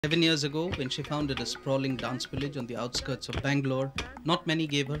7 years ago, when she founded a sprawling dance village on the outskirts of Bangalore, not many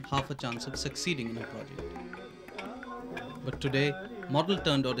gave her half a chance of succeeding in her project. But today, model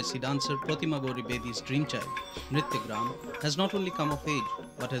turned Odissi dancer Protima Gauri Bedi's dream child, Nrityagram, has not only come of age,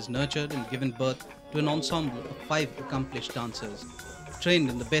 but has nurtured and given birth to an ensemble of 5 accomplished dancers, trained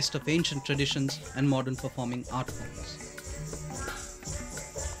in the best of ancient traditions and modern performing art forms.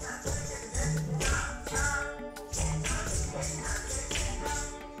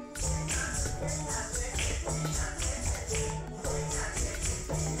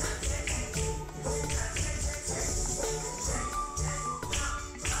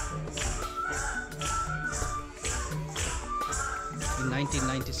 In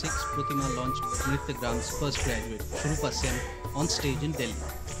 1996, Protima launched Nrityagram's first graduate, Shrupa Sen, on stage in Delhi.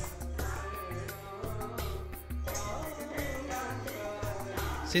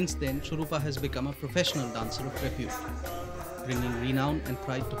 Since then, Shrupa has become a professional dancer of repute, bringing renown and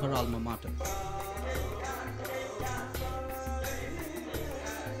pride to her alma mater.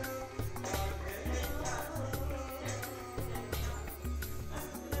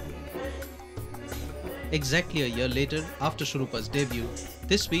 Exactly a year later, after Shrupa's debut,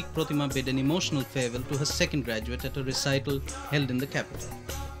 this week Protima bid an emotional farewell to her second graduate at a recital held in the capital.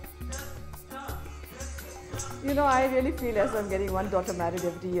 You know, I really feel as I'm getting one daughter married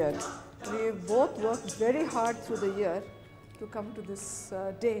every year. We both worked very hard through the year to come to this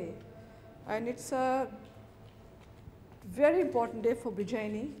day. And it's a very important day for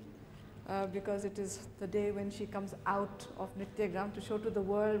Bijayani because it is the day when she comes out of Nrityagram to show to the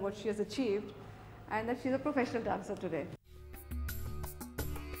world what she has achieved, and that she's a professional dancer today.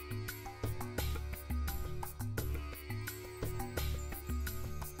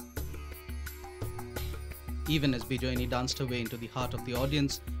 Even as Bijayani danced her way into the heart of the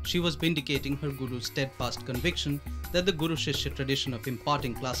audience, she was vindicating her guru's steadfast conviction that the Guru Shishya tradition of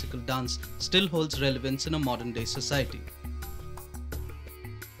imparting classical dance still holds relevance in a modern-day society.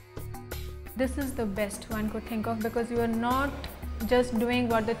 This is the best one could think of, because you are not just doing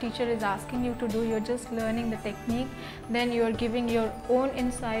what the teacher is asking you to do, you're just learning the technique, then you're giving your own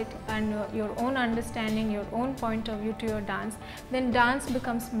insight and your own understanding, your own point of view to your dance, then dance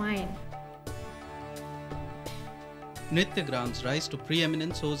becomes mine. Nrityagram's rise to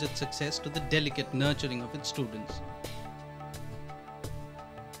preeminence owes its success to the delicate nurturing of its students.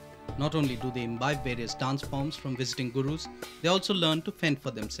 Not only do they imbibe various dance forms from visiting gurus, they also learn to fend for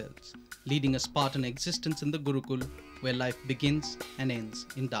themselves, leading a Spartan existence in the Gurukul, where life begins and ends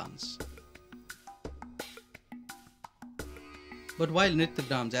in dance. But while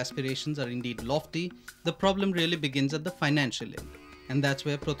Nrityagram's aspirations are indeed lofty, the problem really begins at the financial end, and that's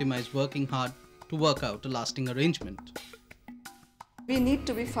where Protima is working hard to work out a lasting arrangement. We need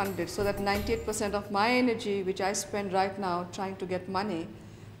to be funded so that 98% of my energy, which I spend right now trying to get money,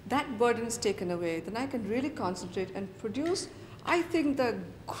 that burden is taken away. Then I can really concentrate and produce, I think, the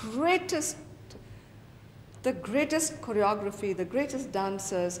greatest choreography, the greatest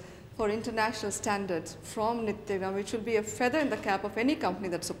dancers for international standards from Nrityagram, which will be a feather in the cap of any company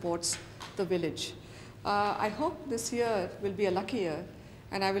that supports the village. I hope this year will be a lucky year,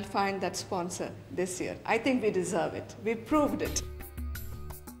 and I will find that sponsor this year. I think we deserve it. We proved it.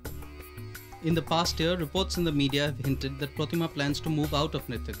 In the past year, reports in the media have hinted that Protima plans to move out of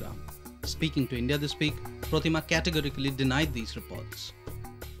Nrityagram. Speaking to India this week, Protima categorically denied these reports.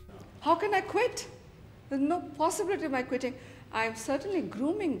 How can I quit? There's no possibility of my quitting. I'm certainly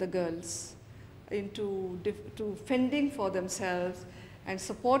grooming the girls into fending for themselves and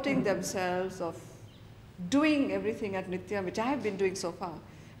supporting themselves, of doing everything at Nritya, which I have been doing so far.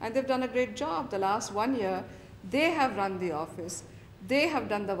 And they've done a great job. The last 1 year, they have run the office. They have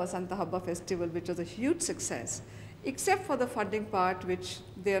done the Vasanta Habba festival, which was a huge success. Except for the funding part, which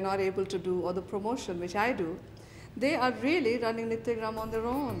they are not able to do, or the promotion, which I do, they are really running Nrityagram on their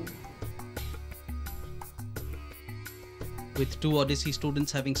own. With 2 Odissi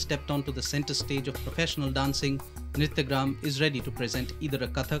students having stepped onto the center stage of professional dancing, Nrityagram is ready to present either a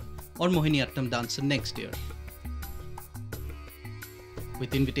Kathak or Mohiniyattam dancer next year.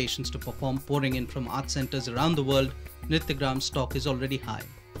 With invitations to perform pouring in from art centers around the world, Nrityagram's stock is already high.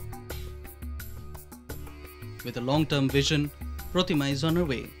 With a long-term vision, Protima is on her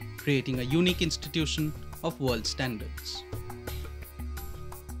way, creating a unique institution of world standards.